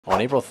On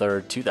April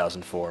 3rd,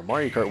 2004,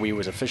 Mario Kart Wii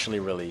was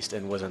officially released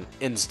and was an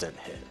instant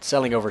hit,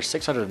 selling over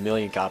 600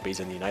 million copies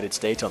in the United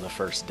States on the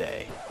first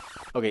day.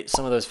 Okay,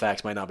 some of those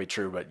facts might not be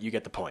true, but you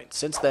get the point.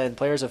 Since then,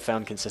 players have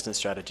found consistent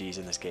strategies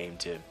in this game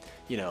to,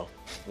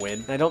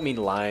 win. And I don't mean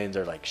lines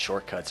or like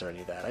shortcuts or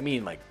any of that. I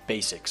mean like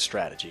basic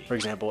strategy. For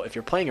example, if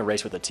you're playing a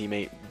race with a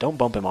teammate, don't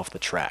bump him off the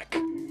track.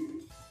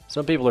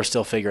 Some people are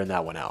still figuring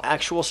that one out.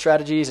 Actual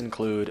strategies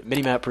include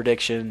minimap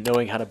prediction,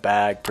 knowing how to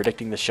bag,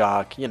 predicting the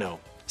shock,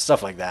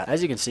 stuff like that.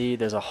 As you can see,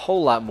 there's a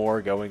whole lot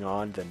more going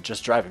on than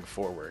just driving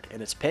forward, and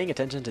it's paying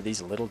attention to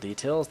these little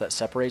details that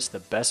separates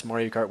the best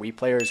Mario Kart Wii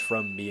players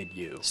from me and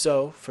you.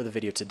 So, for the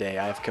video today,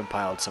 I have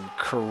compiled some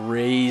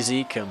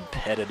crazy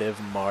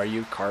competitive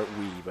Mario Kart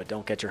Wii, but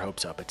don't get your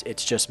hopes up,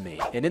 it's just me.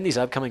 And in these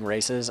upcoming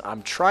races,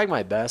 I'm trying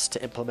my best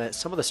to implement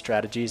some of the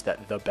strategies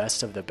that the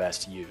best of the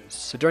best use.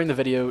 So during the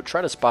video,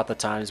 try to spot the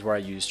times where I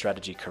use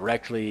strategy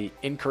correctly,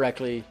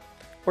 incorrectly,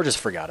 or just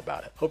forgot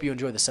about it. Hope you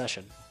enjoy the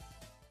session.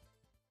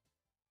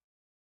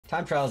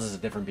 Time trials is a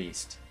different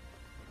beast.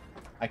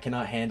 I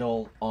cannot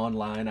handle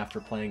online after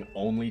playing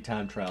only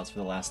time trials for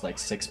the last like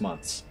 6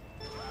 months.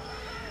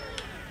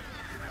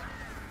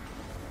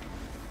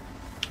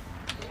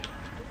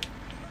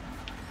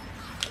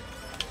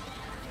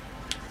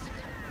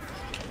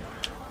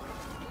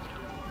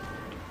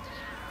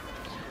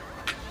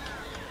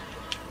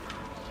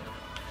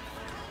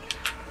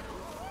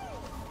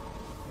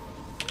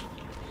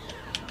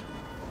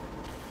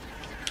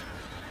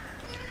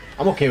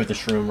 I'm okay with the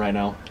shroom right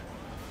now.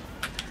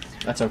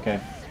 That's okay.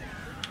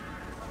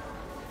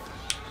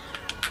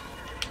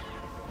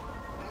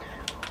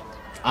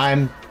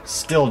 I'm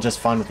still just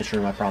fine with the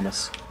shroom, I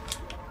promise.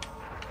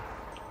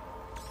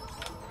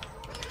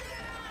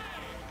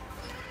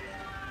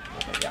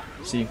 Okay, yeah.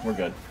 See, we're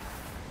good.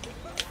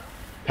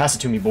 Pass it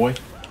to me, boy.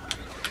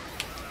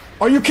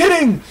 Are you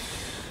kidding?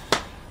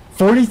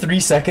 43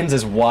 seconds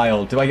is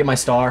wild. Do I get my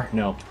star?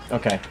 No.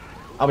 Okay.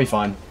 I'll be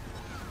fine.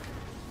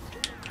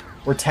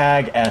 We're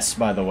tag S,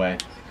 by the way.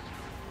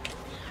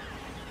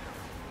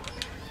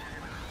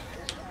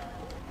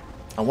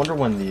 I wonder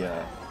when the,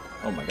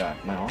 oh my god,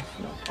 am I off?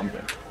 No, I'm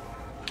good.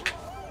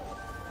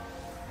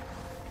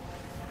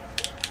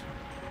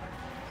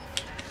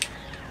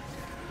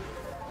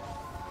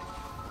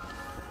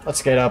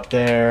 Let's get up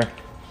there.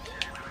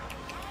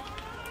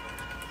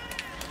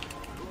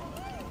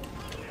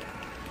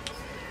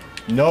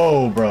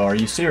 No, bro, are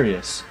you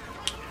serious?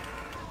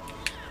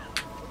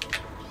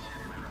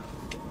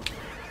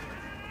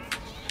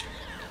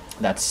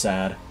 That's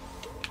sad.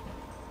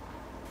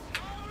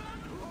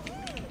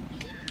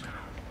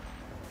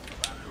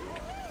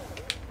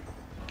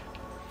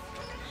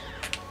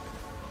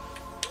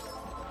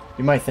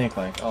 You might think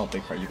like, oh,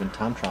 Big Kart, you've been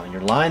time trialing.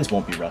 Your lines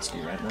won't be rusty,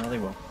 right? No, they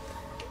will.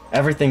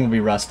 Everything will be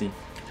rusty.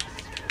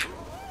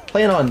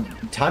 Playing on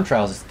time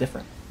trials is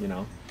different,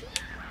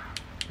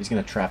 He's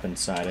gonna trap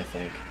inside, I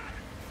think.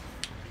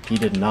 He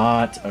did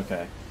not.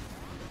 Okay.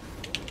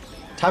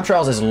 Time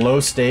trials is low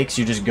stakes.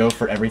 You just go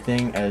for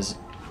everything as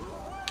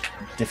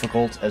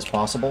difficult as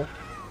possible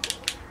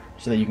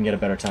so that you can get a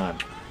better time.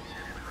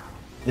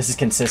 This is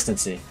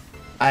consistency.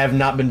 I have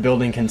not been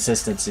building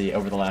consistency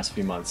over the last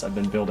few months. I've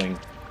been building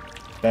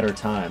better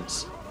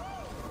times.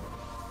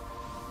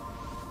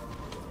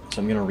 So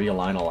I'm gonna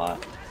realign a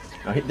lot.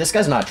 Now, this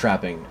guy's not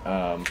trapping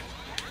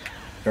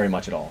very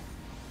much at all.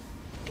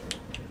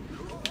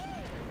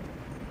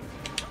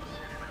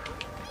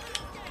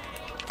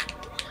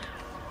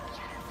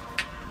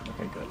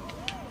 Okay, good.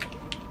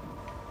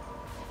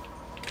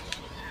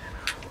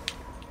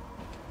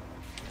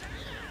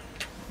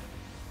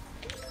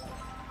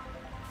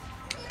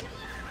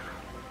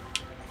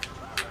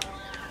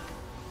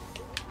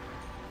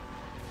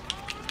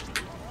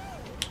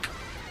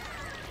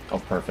 Oh,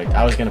 perfect.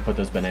 I was gonna put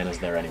those bananas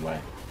there anyway.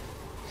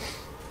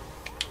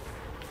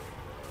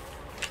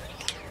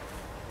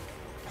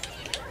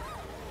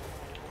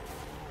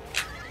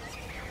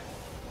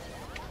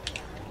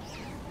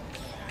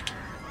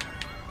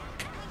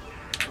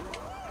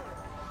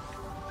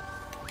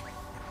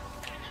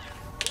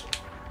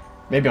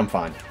 Maybe I'm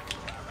fine.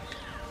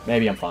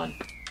 Maybe I'm fine.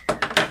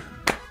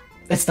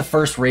 It's the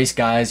first race,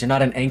 guys. You're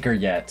not an anchor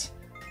yet.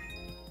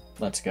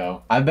 Let's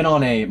go. I've been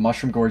on a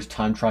Mushroom Gorge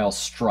time trial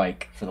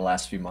strike for the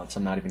last few months.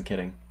 I'm not even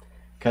kidding.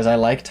 Because I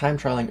like time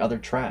trialing other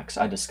tracks,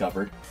 I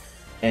discovered.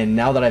 And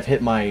now that I've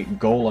hit my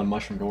goal on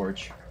Mushroom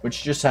Gorge,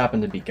 which just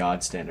happened to be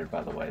God standard,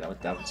 by the way,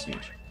 that was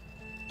huge.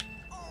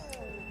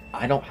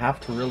 I don't have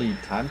to really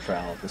time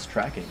trial this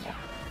track anymore.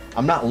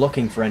 I'm not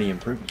looking for any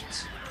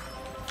improvements.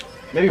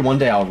 Maybe one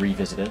day I'll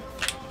revisit it.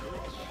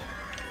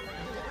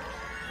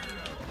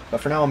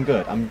 But for now, I'm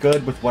good. I'm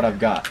good with what I've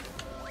got.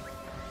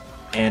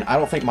 And I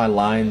don't think my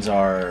lines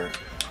are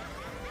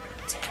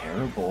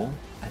terrible.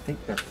 I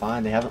think they're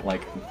fine. They haven't,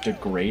 like,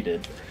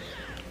 degraded.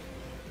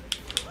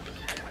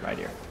 Right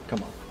here.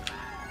 Come on.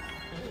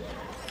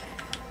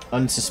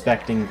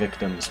 Unsuspecting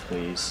victims,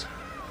 please.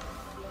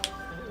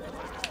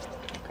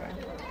 Okay.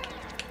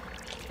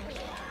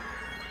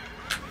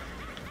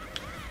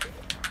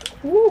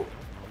 Woo!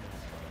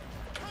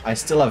 I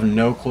still have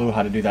no clue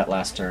how to do that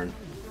last turn.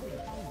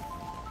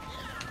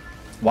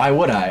 Why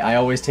would I? I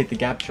always take the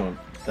gap jump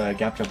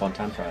on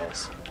time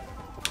trials.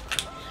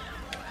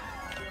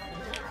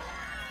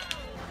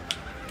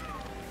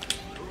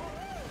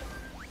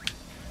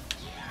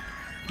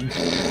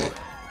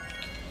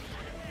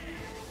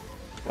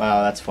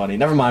 Wow, that's funny.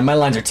 Never mind, my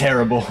lines are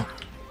terrible.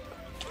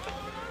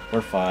 We're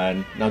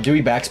fine. Now, do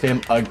we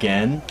backspam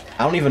again?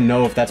 I don't even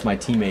know if that's my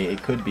teammate.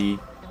 It could be.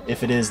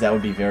 If it is, that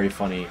would be very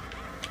funny.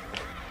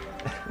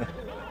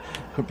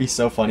 It would be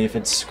so funny if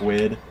it's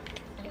Squid.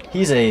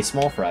 He's a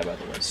small fry, by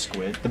the way,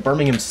 Squid. The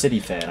Birmingham City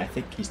fan. I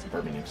think he's the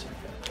Birmingham City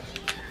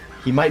fan.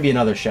 He might be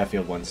another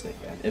Sheffield Wednesday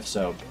fan. If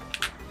so,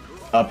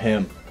 up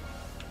him.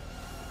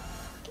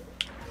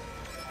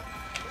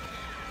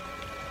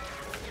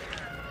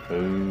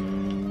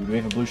 Ooh, do we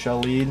have a blue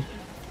shell lead?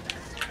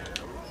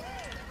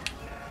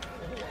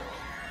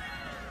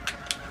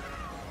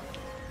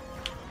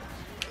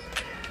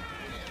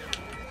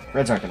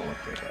 Reds aren't going to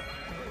work here, though.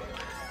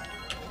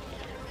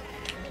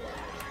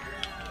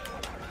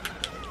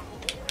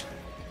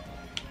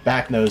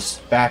 Back those,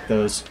 back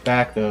those,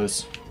 back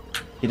those.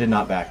 He did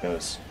not back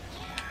those.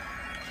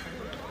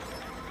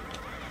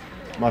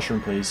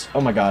 Mushroom, please. Oh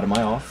my god, am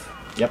I off?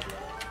 Yep.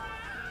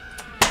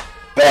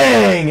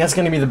 Bang! That's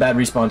going to be the bad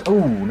respawn.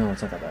 Oh, no,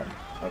 it's not that bad.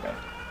 Okay.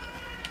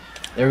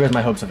 There goes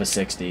my hopes of a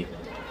 60.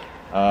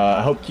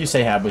 I hope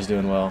Q-Sahab was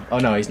doing well. Oh,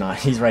 no, he's not.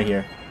 He's right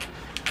here.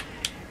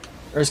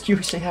 Or is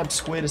Q-Sahab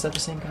Squid? Is that the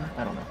same guy?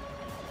 I don't know.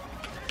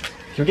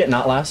 Can we get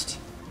not last?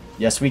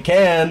 Yes, we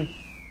can!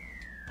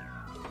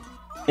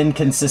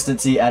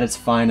 Inconsistency at its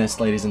finest,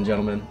 ladies and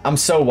gentlemen. I'm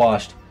so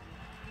washed.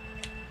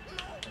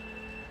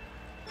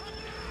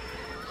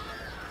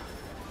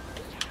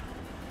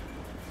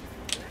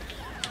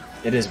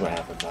 It is what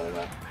happened, by the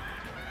way.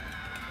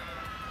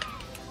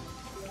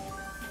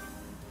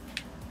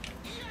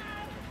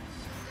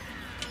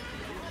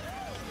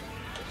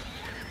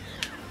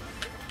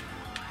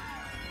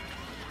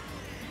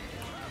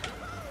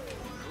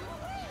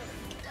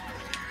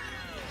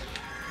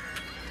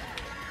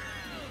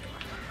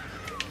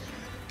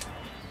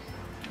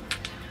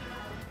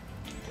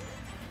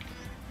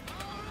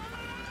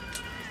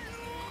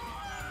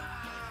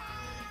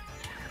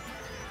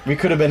 We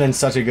could have been in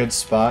such a good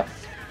spot.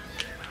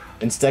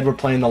 Instead, we're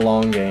playing the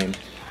long game.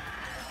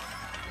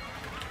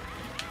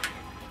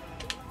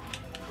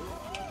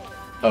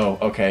 Oh,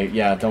 okay.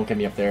 Yeah, don't get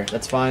me up there.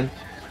 That's fine.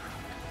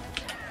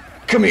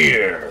 Come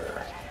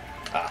here!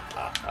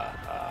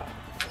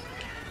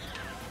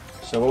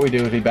 So what we do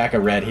is we back a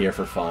red here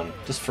for fun.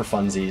 Just for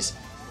funsies.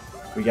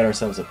 We get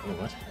ourselves a... Oh,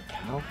 what? A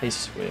cow? Hey,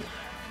 Squid.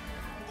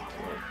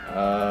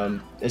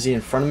 Is he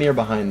in front of me or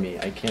behind me?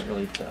 I can't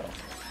really tell.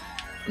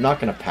 I'm not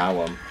gonna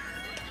pow him.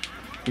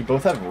 We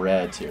both have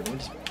reds here. Let me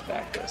just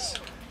back this.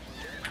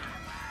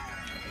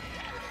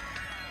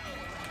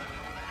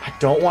 I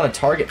don't want to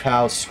target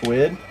POW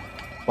Squid,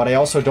 but I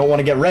also don't want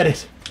to get redded.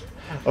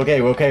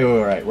 Okay,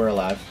 alright, we're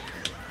alive.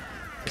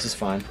 This is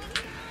fine.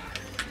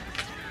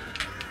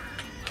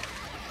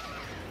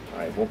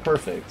 Alright, well,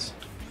 perfect.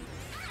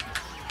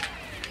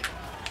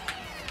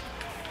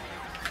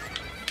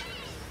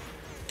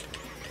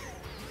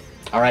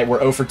 Alright, we're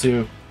 0 for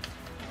 2.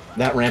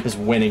 That ramp is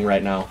winning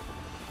right now.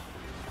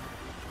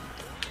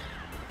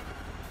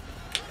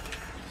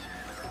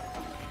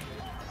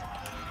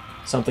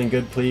 Something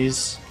good,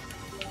 please.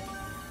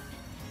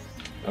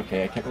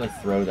 Okay, I can't really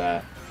throw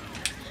that.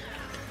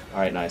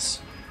 Alright, nice.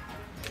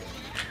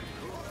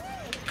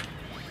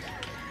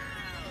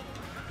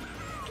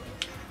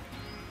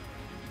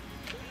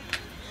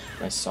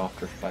 Nice soft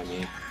drift by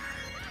me.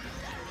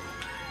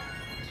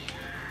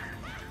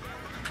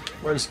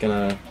 We're just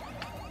gonna...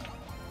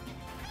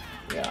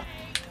 Yeah.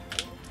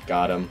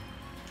 Got him.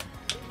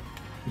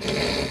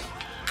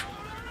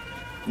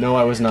 No,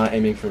 I was not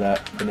aiming for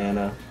that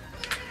banana,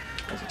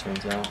 as it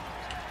turns out.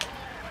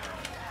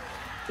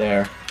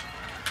 There.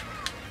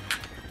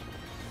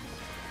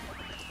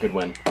 Good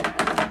win.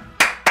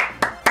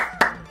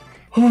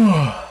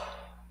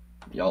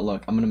 Y'all,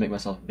 look, I'm gonna make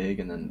myself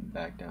big and then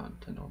back down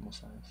to normal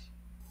size.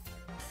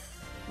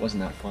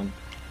 Wasn't that fun?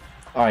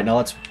 Alright,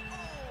 now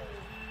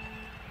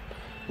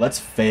let's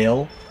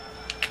fail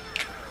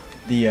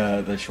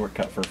the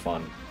shortcut for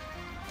fun.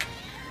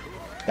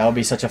 That would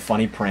be such a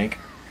funny prank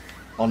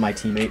on my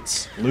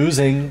teammates.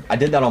 Losing. I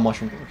did that on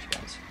Mushroom Village,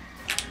 guys.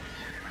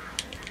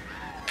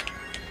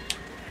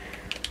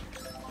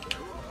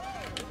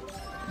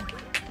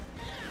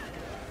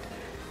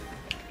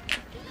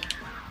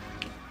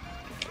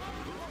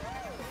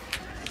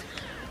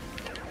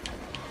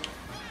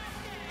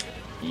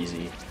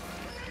 Easy.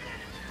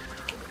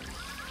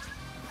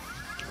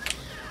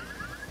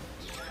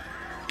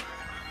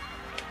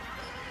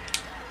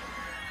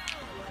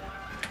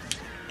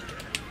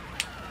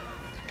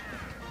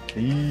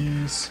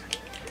 Please.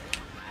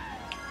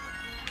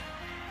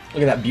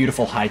 Look at that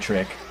beautiful high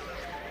trick.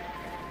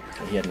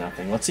 Oh, he had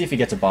nothing. Let's see if he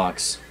gets a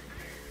box.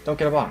 Don't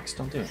get a box.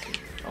 Don't do it.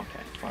 Okay,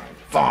 fine.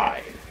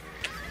 Fine.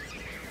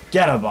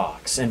 Get a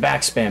box and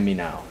backspam me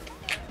now.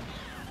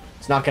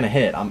 It's not gonna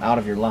hit. I'm out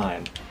of your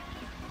line.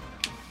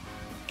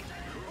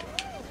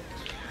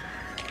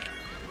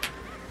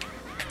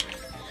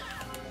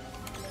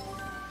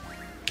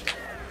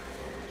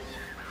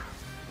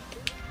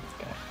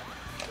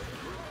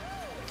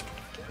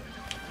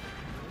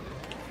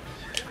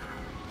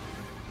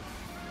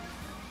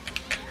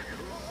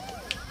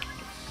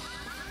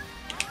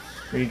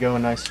 Here you go,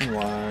 nice and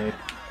wide.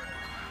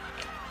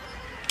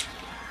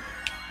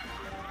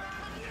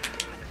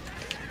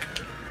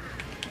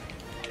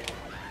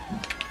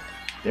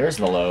 There's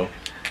the low.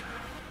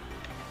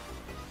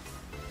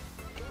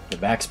 The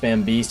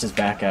backspam beast is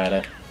back at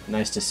it.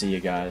 Nice to see you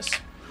guys.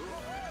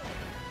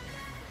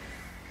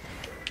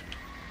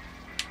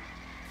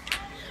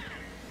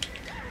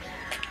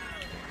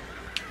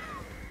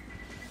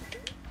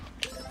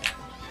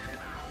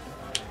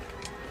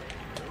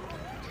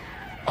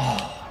 Oh,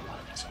 I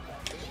love it so much.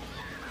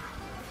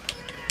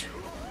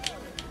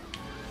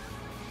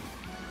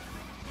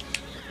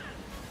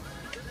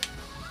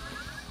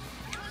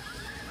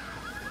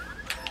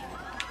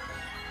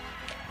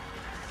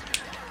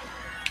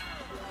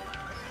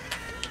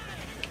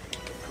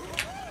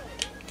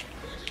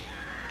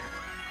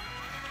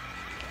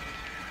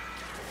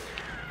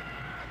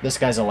 This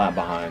guy's a lap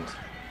behind.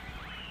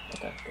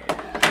 Okay, good.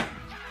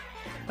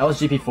 That was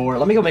GP4.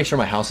 Let me go make sure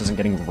my house isn't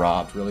getting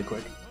robbed really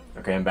quick.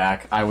 Okay, I'm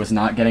back. I was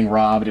not getting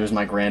robbed. It was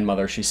my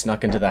grandmother. She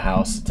snuck into the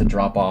house to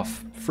drop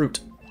off fruit.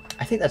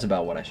 I think that's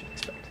about what I should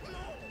expect.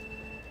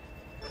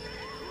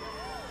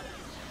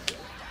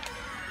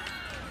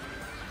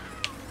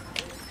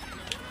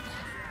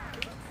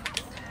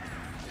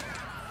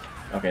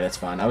 Okay, that's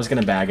fine. I was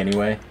gonna bag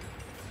anyway.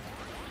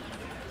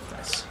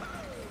 Nice.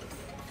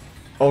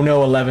 Oh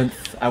no,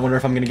 11th. I wonder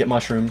if I'm gonna get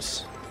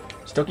mushrooms.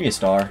 Still give me a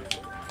star.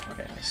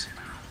 Okay, nice.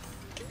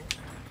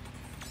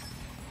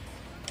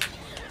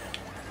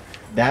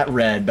 That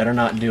red better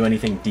not do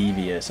anything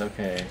devious.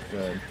 Okay,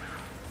 good.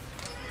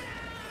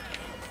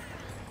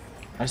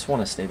 I just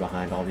want to stay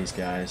behind all these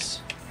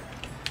guys.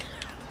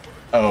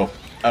 Oh.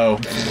 Oh.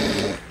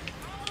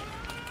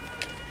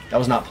 That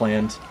was not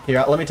planned.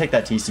 Here, let me take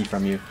that TC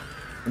from you.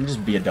 Let me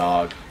just be a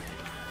dog.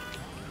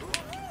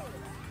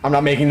 I'm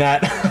not making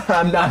that.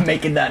 I'm not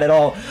making that at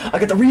all. I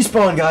got the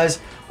respawn, guys.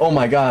 Oh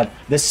my god.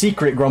 The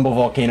secret Grumble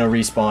Volcano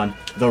respawn.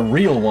 The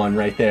real one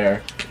right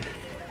there.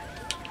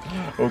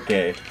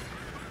 Okay.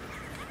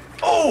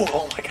 Oh!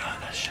 Oh my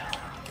god, that shot.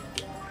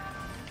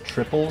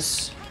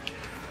 Triples.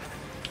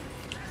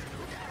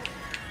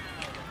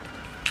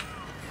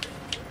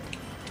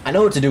 I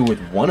know what to do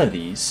with one of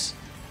these.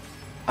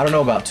 I don't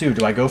know about two.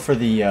 Do I go for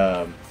the,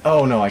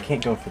 Oh no, I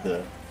can't go for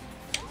the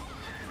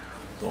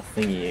little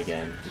thingy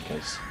again,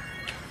 because...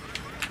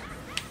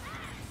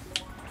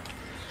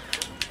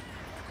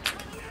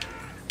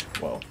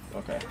 Whoa,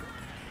 okay.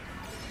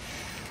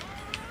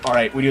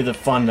 Alright, we do the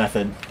fun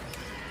method.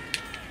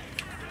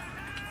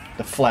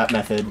 The flat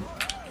method.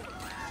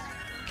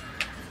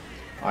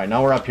 Alright,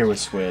 now we're up here with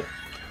Squid.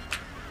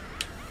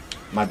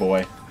 My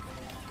boy.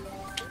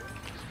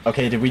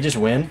 Okay, did we just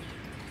win?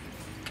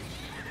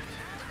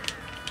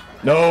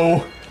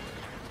 No!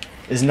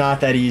 It's not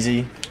that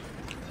easy.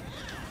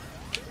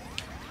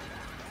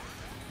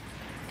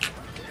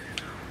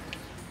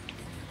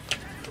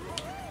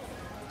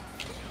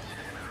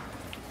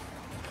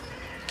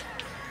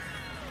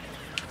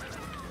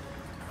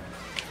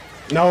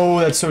 No,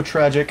 that's so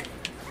tragic.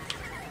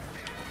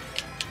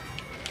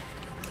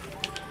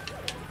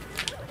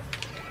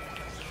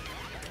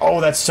 Oh,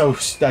 that's so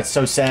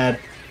sad.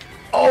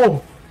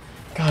 Oh!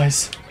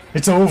 Guys,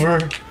 it's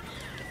over.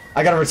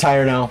 I gotta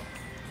retire now.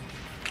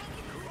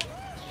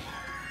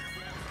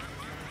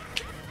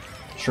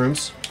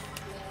 Shrooms?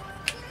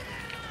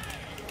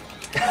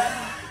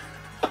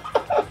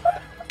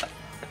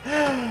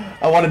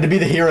 I wanted to be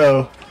the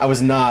hero. I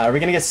was not. Are we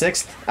gonna get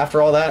 6th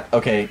after all that?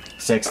 Okay,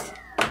 6th.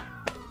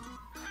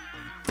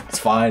 It's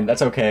fine.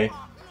 That's okay.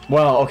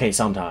 Well, okay,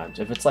 sometimes.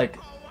 If it's like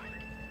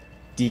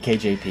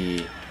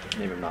DKJP,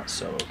 maybe I'm not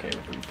so okay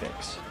with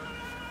repicks.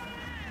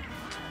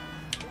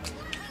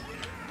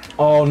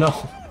 Oh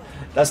no.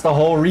 That's the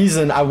whole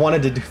reason I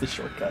wanted to do the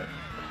shortcut.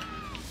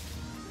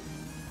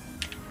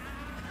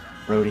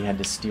 Brody had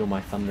to steal my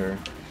thunder.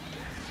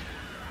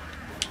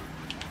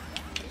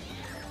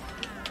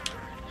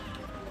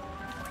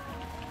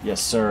 Yes,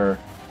 sir.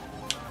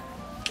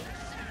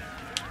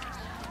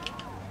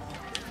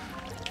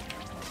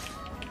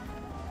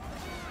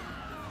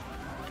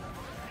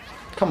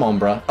 Come on,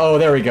 bruh. Oh,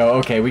 there we go.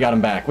 Okay, we got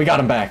him back. We got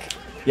him back.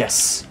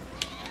 Yes.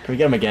 Can we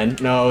get him again?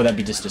 No, that'd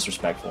be just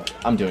disrespectful.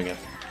 I'm doing it.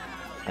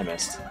 I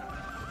missed.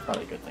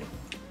 Probably a good thing.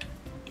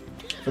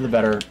 For the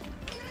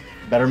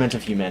betterment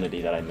of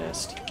humanity that I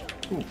missed.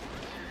 Ooh.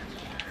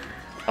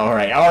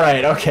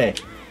 Alright, okay.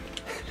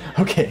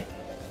 Okay.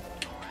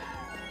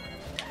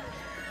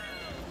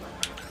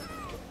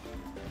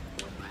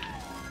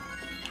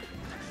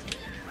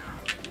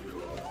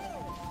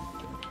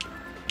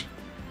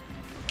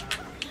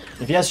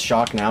 If he has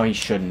shock now, he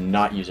should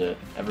not use it.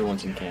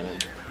 Everyone's in cannon.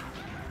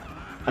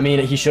 I mean,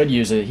 he should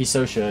use it. He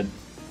so should.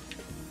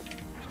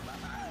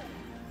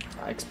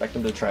 I expect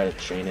him to try to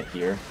chain it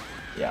here.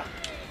 Yeah.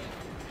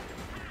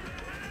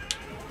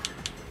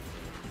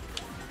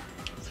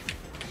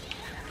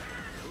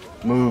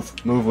 Move,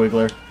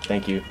 Wiggler.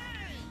 Thank you.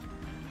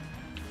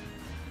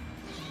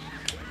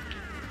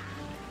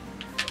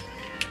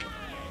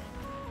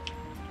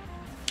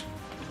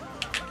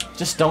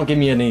 Just don't give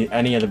me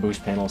any of the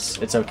boost panels.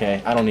 It's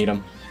okay. I don't need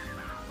them.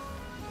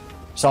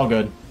 It's all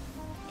good.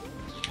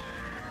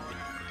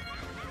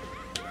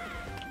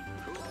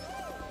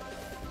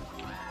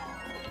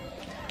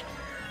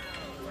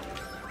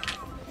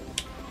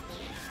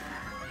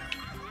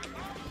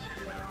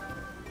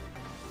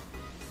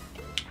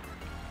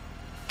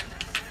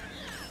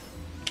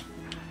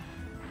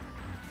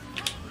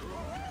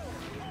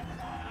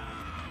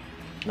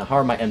 Now, how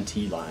are my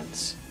MT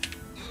lines?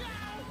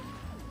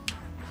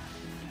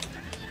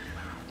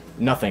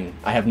 Nothing.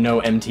 I have no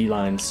MT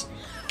lines.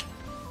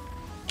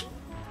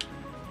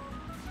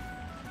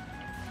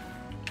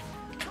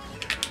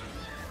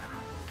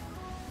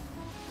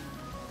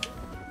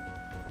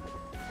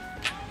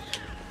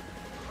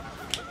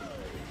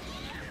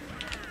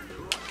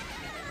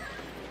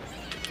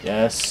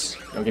 Yes.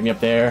 Don't get me up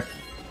there.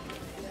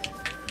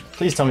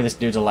 Please tell me this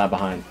dude's a lap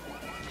behind.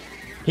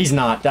 He's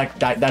not.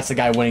 That's the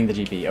guy winning the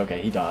GP.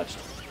 Okay, he dodged.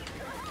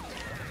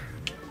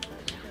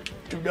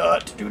 Do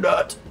not. Do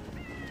not.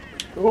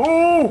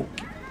 Oh!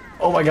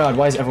 Oh my god,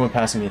 why is everyone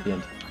passing me at the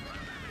end?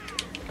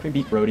 Can we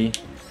beat Brody?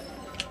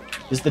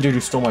 This is the dude who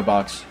stole my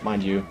box,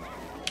 mind you.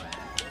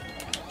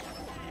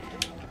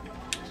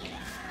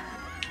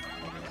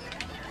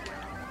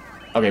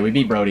 Okay, we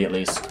beat Brody at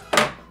least.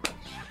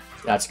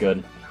 That's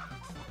good.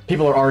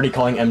 People are already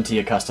calling MT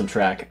a custom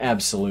track.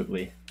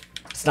 Absolutely.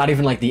 It's not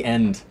even like the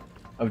end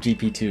of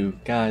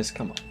GP2. Guys,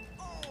 come on.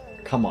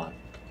 Come on.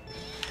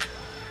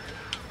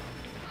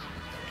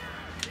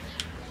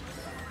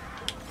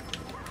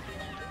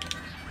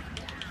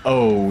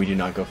 Oh, we do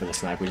not go for the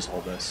snipe. We just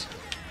hold this.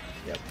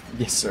 Yep.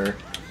 Yes, sir.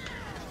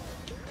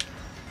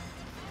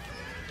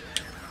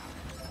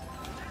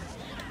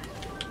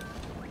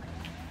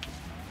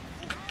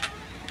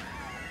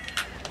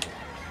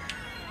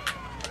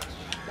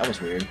 That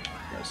was weird.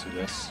 Let's do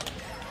this.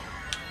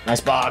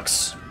 Nice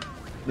box!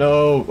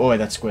 No! Oh, wait,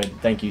 that's Squid.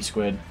 Thank you,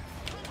 Squid.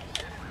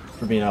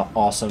 For being an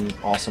awesome,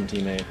 awesome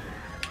teammate.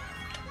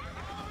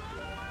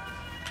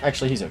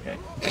 Actually, he's okay.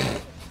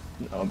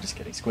 No, I'm just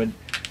kidding. Squid.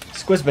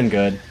 Squid's been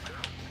good.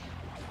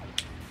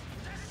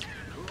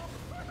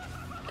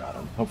 Got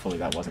him. Hopefully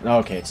that wasn't. Oh,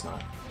 okay, it's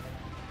not.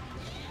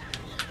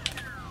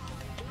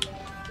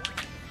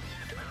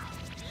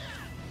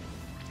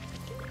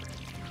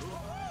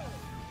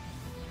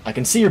 I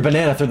can see your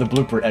banana through the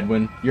blooper,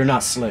 Edwin. You're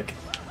not slick.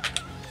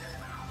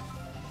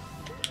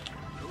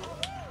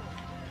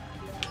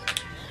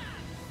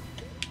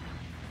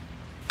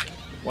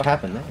 What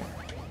happened there?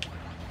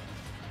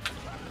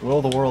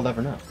 Will the world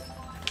ever know?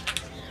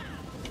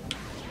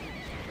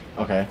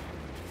 Okay.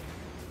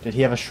 Did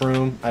he have a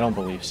shroom? I don't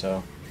believe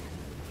so.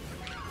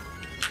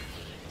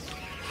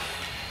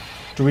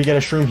 Do we get a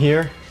shroom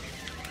here?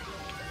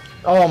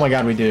 Oh my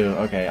god, we do.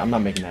 Okay, I'm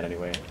not making that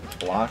anyway. It's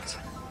blocked.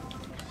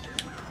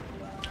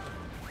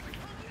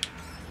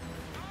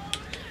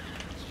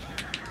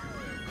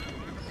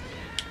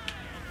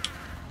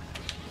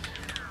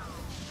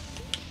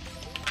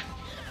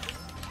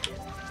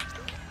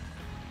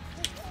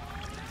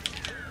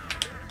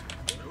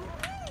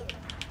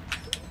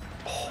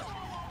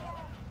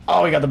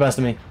 Oh, he got the best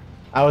of me.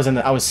 I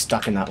was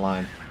stuck in that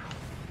line.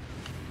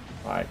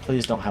 Alright,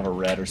 please don't have a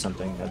red or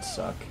something. That'd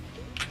suck.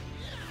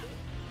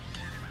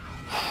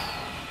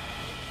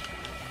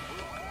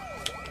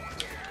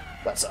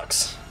 That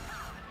sucks.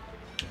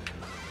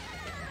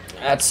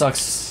 That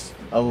sucks.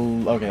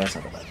 Oh, okay, that's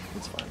not bad.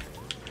 It's fine.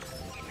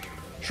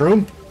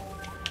 Shroom?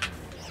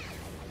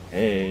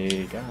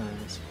 Hey,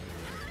 guys.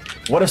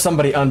 What if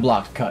somebody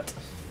unblocked cut?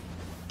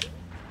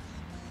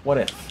 What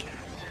if?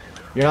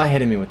 You're not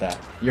hitting me with that.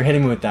 You're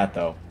hitting me with that,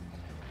 though.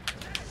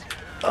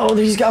 Oh,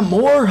 he's got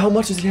more? How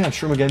much does he have?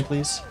 Shroom again,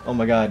 please. Oh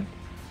my god.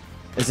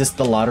 Is this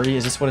the lottery?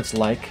 Is this what it's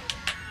like?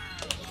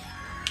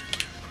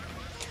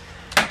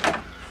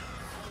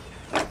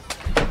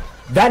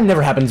 That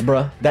never happens,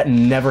 bruh. That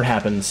never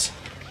happens.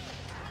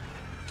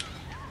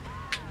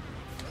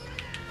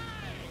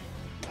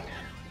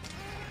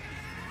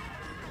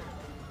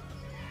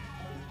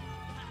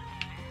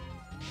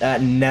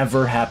 That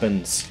never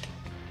happens.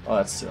 Oh,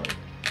 that's silly.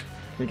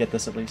 Can we get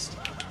this at least?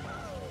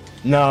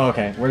 No,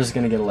 okay. We're just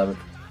gonna get 11.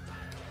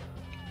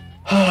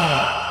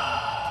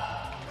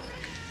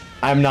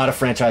 I'm not a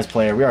franchise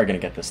player. We are gonna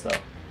get this, though.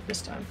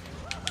 This time.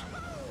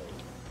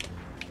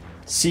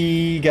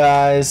 See,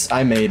 guys.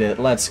 I made it.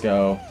 Let's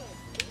go.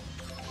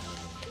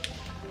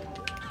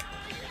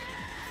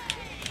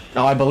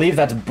 Now, I believe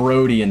that's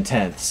Brody in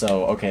 10th,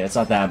 so, okay, it's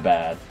not that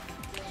bad.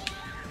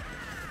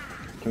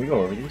 Can we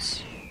go over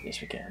these? Yes,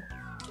 we can.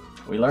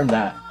 We learned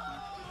that.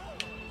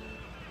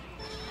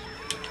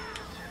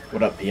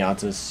 What up,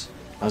 Piantas?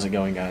 How's it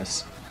going,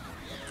 guys?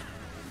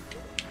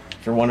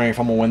 If you're wondering if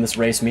I'm gonna win this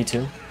race, me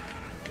too.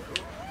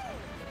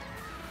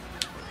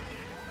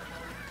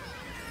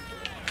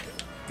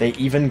 They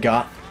even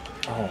got...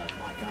 Oh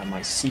my god,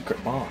 my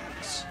secret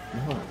box.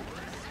 No.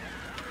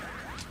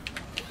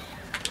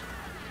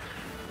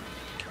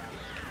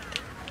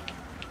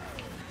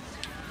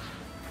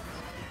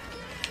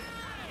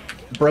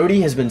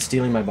 Brody has been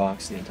stealing my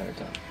box the entire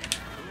time.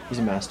 He's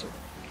a master.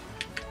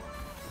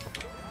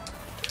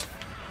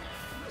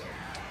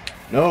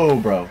 No,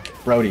 bro.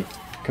 Brody,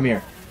 come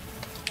here.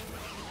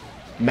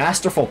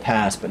 Masterful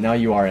pass, but now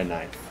you are in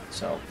ninth.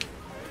 So,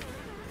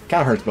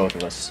 kind of hurts both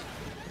of us.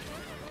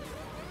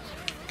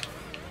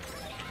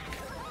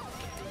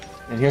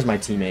 And here's my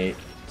teammate,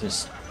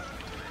 just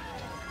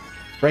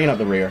bringing up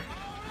the rear.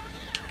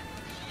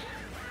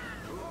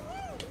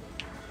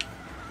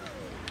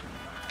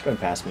 Go ahead and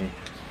pass me.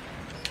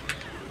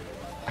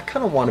 I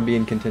kind of want to be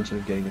in contention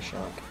of getting a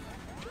shock.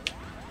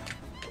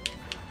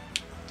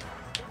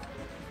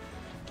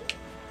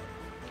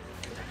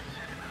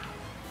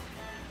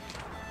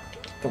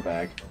 Go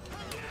bag.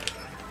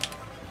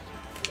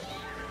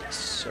 Yes,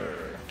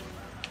 sir.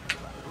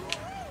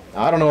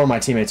 I don't know where my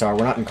teammates are.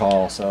 We're not in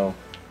call, so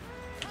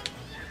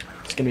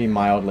it's going to be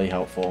mildly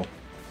helpful.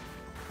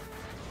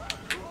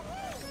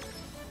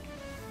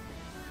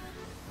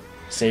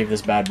 Save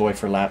this bad boy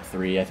for lap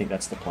 3. I think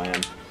that's the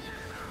plan.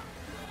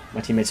 My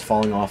teammate's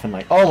falling off and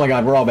like, oh my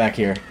god, we're all back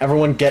here.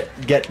 Everyone get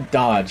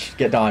dodge.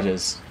 Get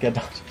dodges. Get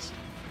dodges.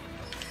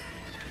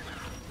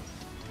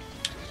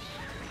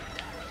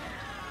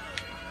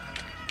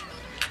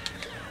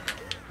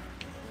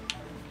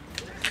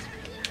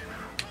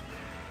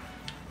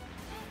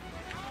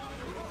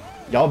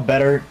 Y'all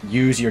better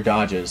use your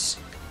dodges.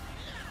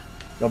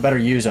 Y'all better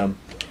use them.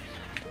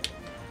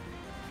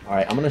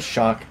 Alright, I'm gonna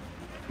shock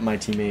my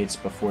teammates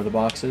before the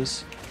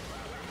boxes.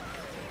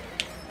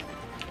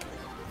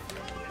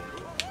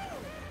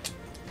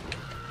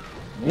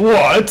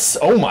 What?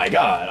 Oh my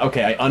god.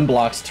 Okay, I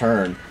unblocked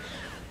turn.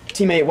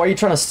 Teammate, why are you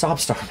trying to stop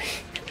start me?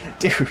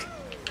 Dude,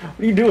 what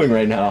are you doing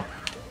right now?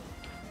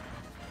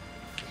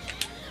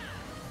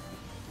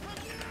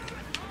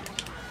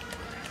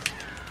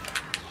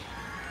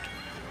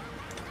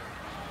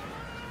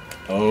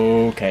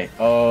 Okay,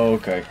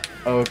 okay,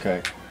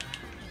 okay.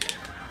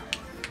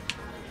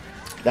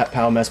 That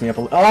POW messed me up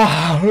a little.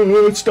 Ah!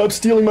 Stop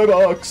stealing my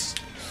box!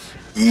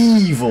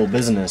 Evil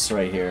business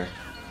right here.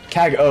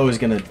 CAG O is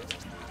gonna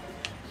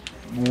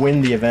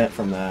win the event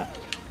from that.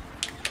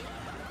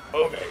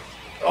 Okay.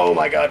 Oh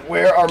my god,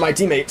 where are my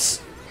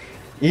teammates?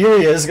 Here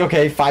he is.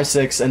 Okay,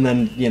 5-6, and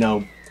then, you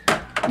know,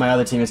 my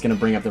other team is gonna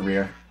bring up the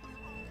rear.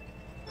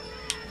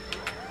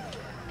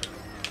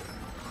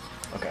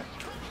 Okay.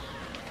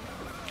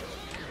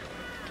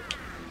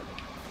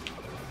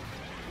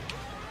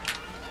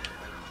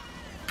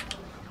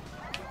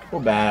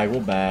 We'll bag,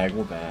 we'll bag,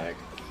 we'll bag.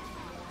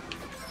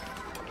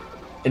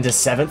 Into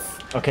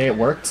 7th. Okay, it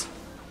worked.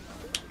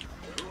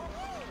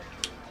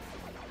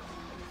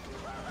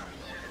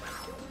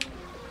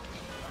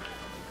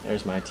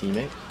 There's my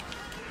teammate.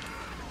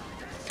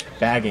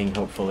 Bagging,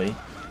 hopefully.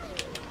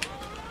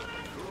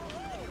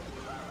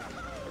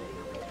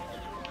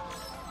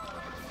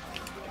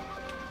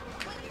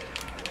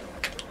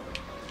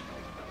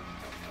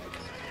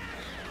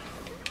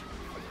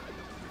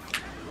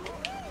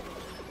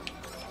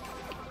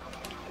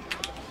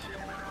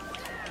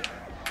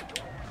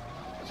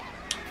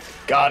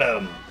 Got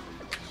him!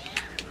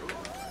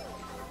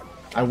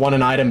 I won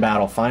an item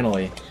battle,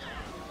 finally.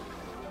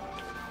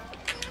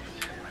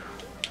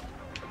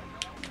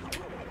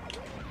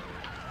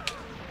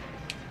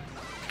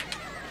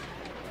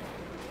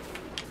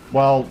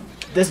 Well,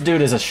 this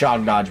dude is a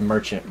shock dodge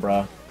merchant,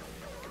 bruh.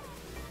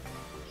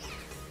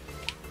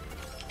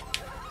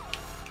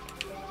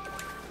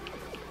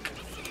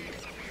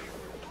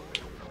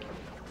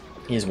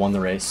 He's won the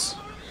race.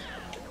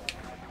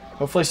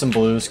 Hopefully some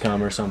blues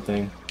come or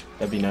something.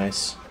 That'd be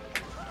nice.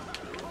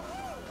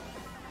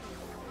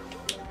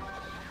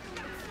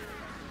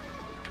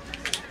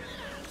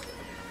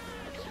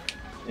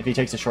 If he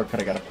takes a shortcut,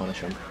 I gotta punish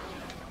him.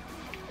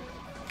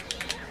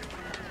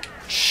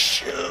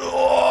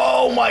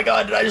 Oh my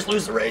god, did I just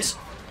lose the race?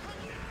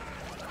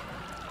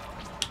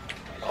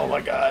 Oh my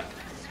god.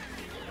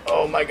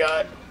 Oh my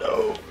god.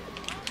 No.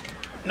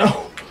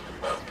 No.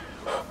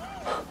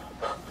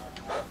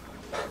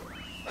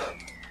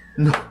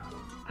 No.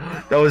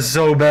 That was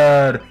so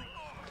bad.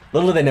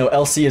 Little do they know,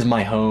 LC is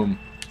my home.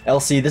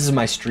 LC, this is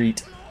my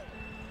street.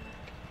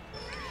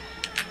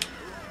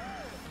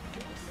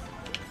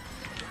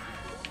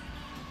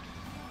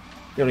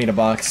 You don't need a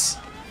box.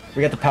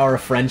 We got the power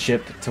of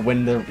friendship to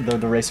win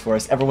the race for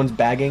us. Everyone's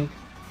bagging.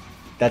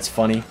 That's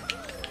funny.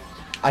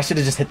 I should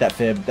have just hit that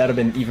fib. That would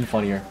have been even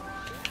funnier.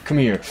 Come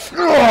here.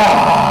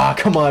 Ah,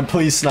 come on,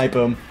 please snipe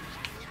him.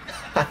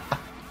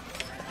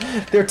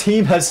 Their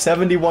team has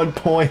 71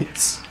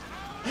 points.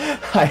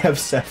 I have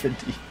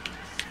 70.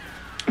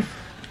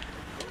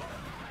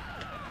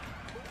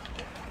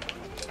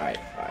 Alright,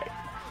 alright.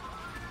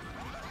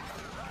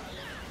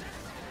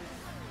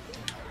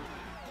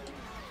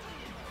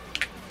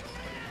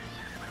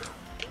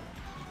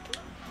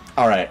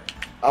 Alright,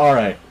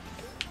 alright.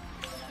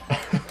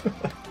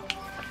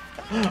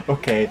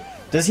 Okay,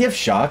 does he have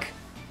shock?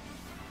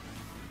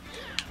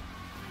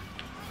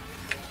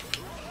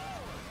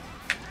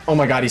 Oh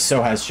my god, he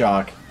so has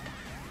shock.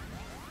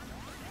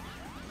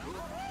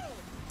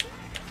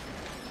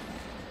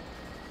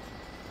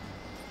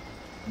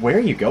 Where are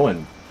you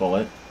going,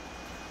 Bullet?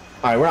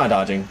 Alright, we're not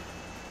dodging.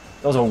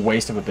 That was a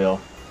waste of a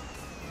bill.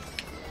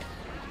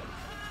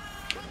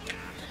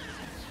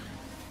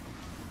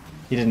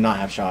 He did not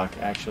have shock,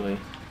 actually.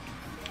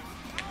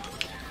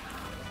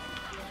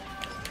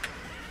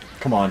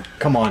 Come on,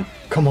 come on,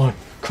 come on,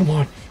 come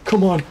on,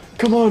 come on,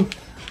 come on,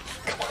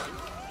 come on.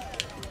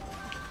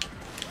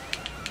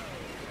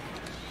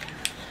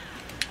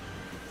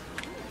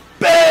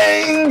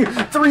 Bang!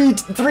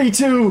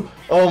 3-2.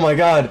 Oh my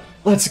god.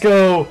 Let's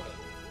go.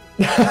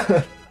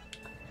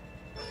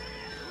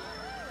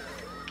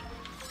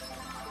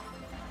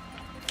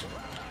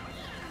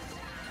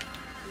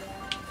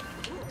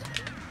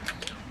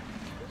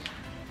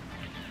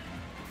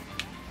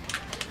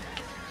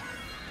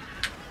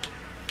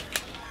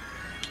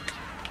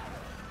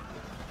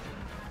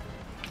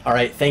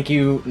 Alright, thank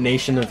you,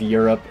 nation of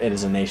Europe. It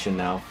is a nation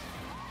now.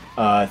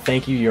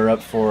 Thank you,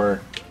 Europe,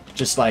 for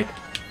just like...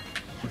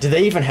 Do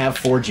they even have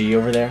 4G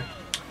over there?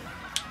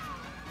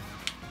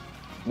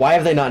 Why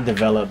have they not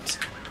developed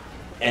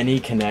any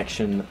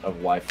connection of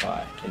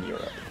Wi-Fi in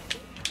Europe?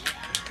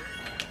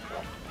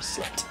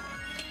 Slit.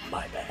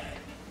 My bad.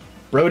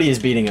 Brody is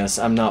beating us.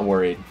 I'm not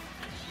worried.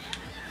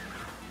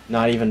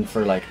 Not even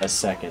for like a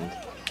second.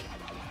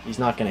 He's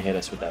not gonna hit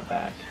us with that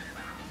back.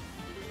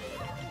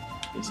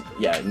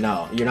 Yeah,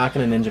 no, you're not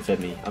gonna ninja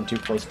fit me. I'm too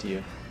close to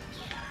you.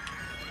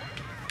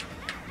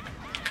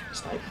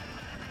 Snipe.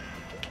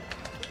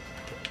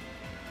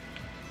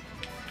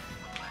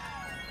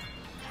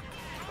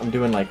 I'm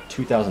doing like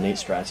 2008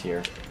 strats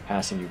here,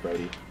 passing you,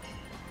 Brody.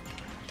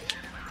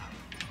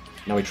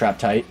 Now we trap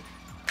tight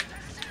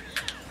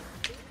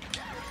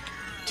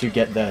to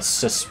get the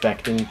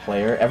suspecting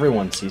player.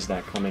 Everyone sees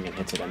that coming and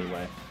hits it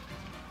anyway.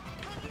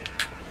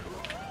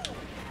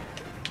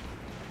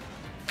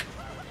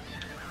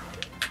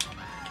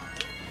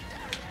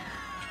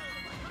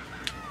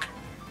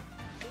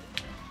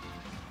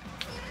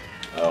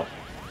 Oh.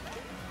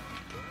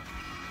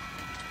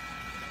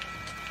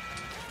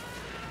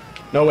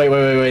 No, wait,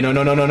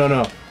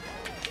 no.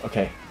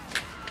 Okay.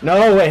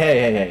 No, wait,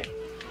 hey.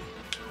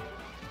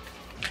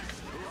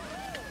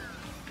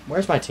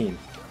 Where's my team?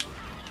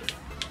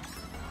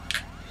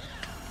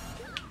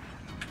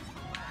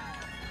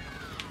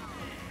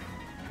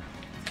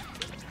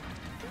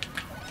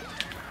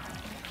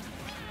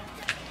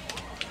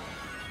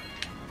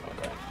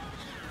 Okay.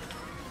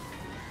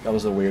 That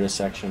was the weirdest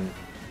section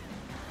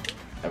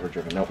ever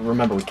driven. No,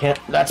 remember, we can't...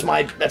 That's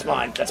mine.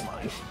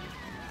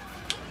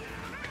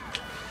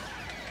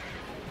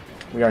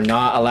 We are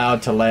not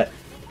allowed to let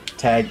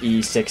tag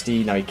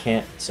E60. No, he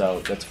can't,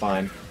 so that's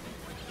fine.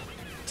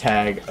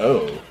 Tag...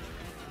 Oh.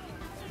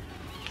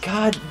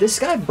 God, this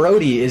guy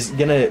Brody is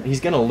gonna...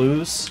 He's gonna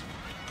lose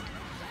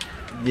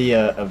the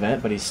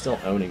event, but he's still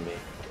owning me.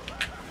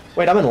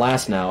 Wait, I'm in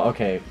last now.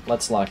 Okay,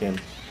 let's lock in.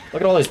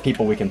 Look at all these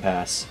people we can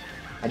pass.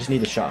 I just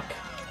need the shock.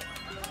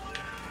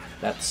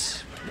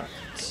 That's not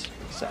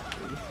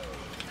exactly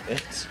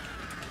it.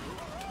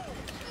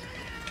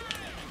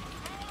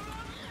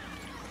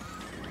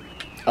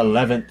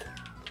 11th.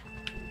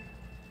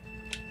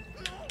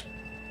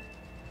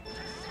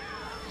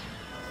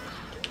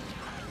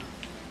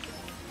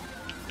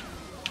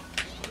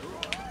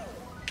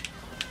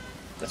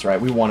 That's right,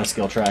 we want a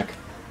skill track.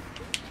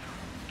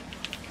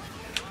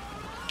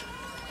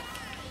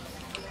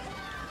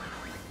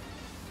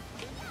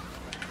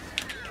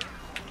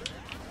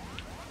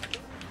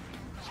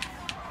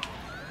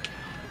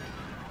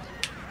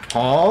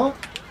 Huh?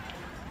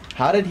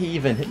 How did he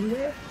even hit me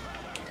there?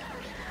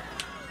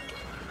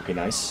 Okay,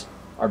 nice.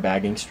 Our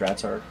bagging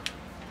strats are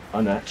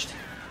unmatched.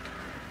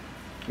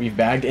 We've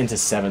bagged into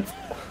 7th.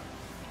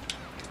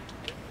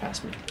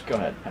 Pass me. Go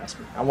ahead, pass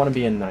me. I want to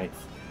be in 9th.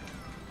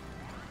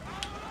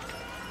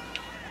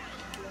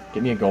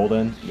 Give me a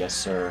golden. Yes,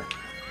 sir.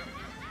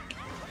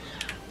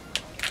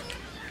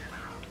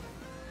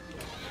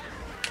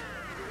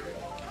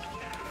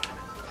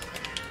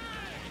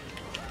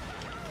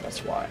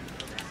 That's why.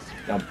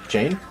 Now,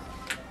 Jane?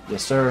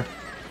 Yes, sir.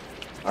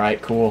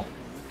 Alright, cool.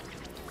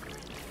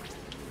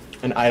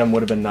 An item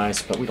would have been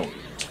nice, but we don't need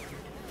it.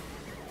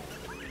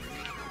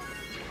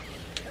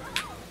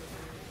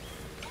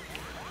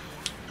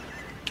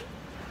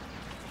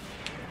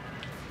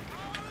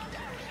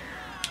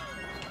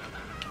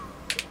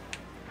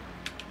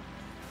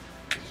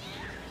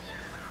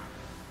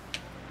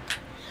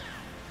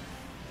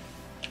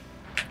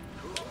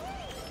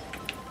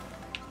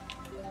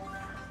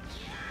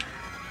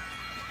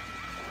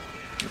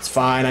 It's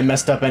fine, I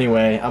messed up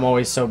anyway. I'm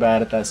always so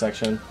bad at that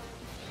section.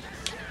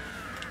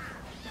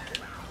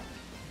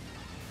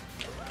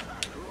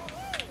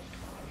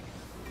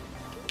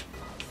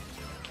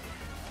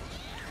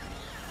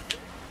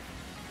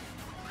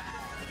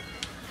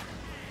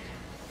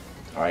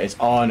 Alright, it's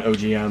on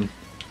OGM.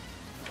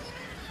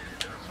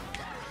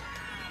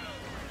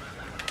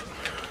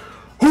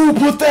 Who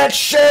put that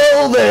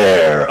shell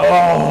there?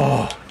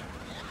 Oh!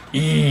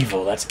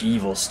 Evil, that's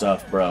evil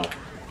stuff, bro.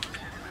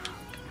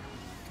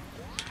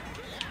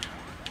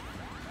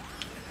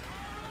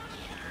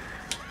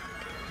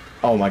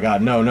 Oh my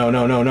god,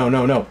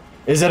 no.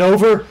 Is it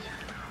over?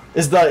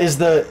 Is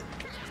the...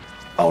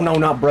 Oh no,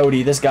 not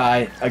Brody, this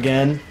guy,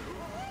 again.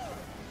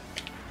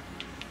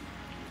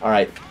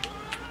 Alright.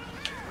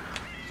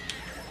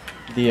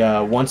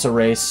 The once a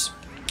race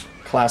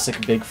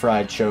classic big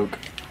fried choke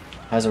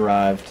has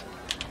arrived.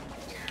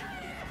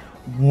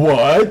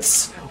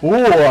 What?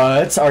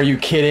 What? Are you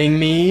kidding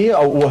me?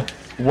 Oh,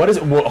 what is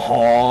it? What?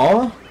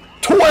 Huh?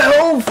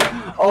 12?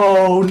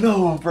 Oh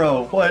no,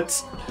 bro.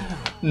 What?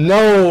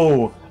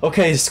 No.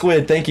 Okay,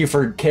 Squid. Thank you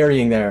for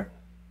carrying there.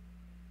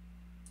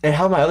 And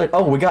how my other?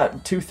 Oh, we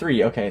got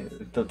 2-3. Okay.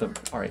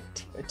 All right.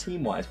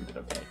 Team wise, we did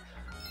okay.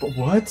 But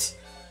what?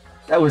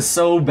 That was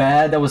so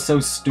bad. That was so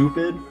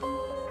stupid.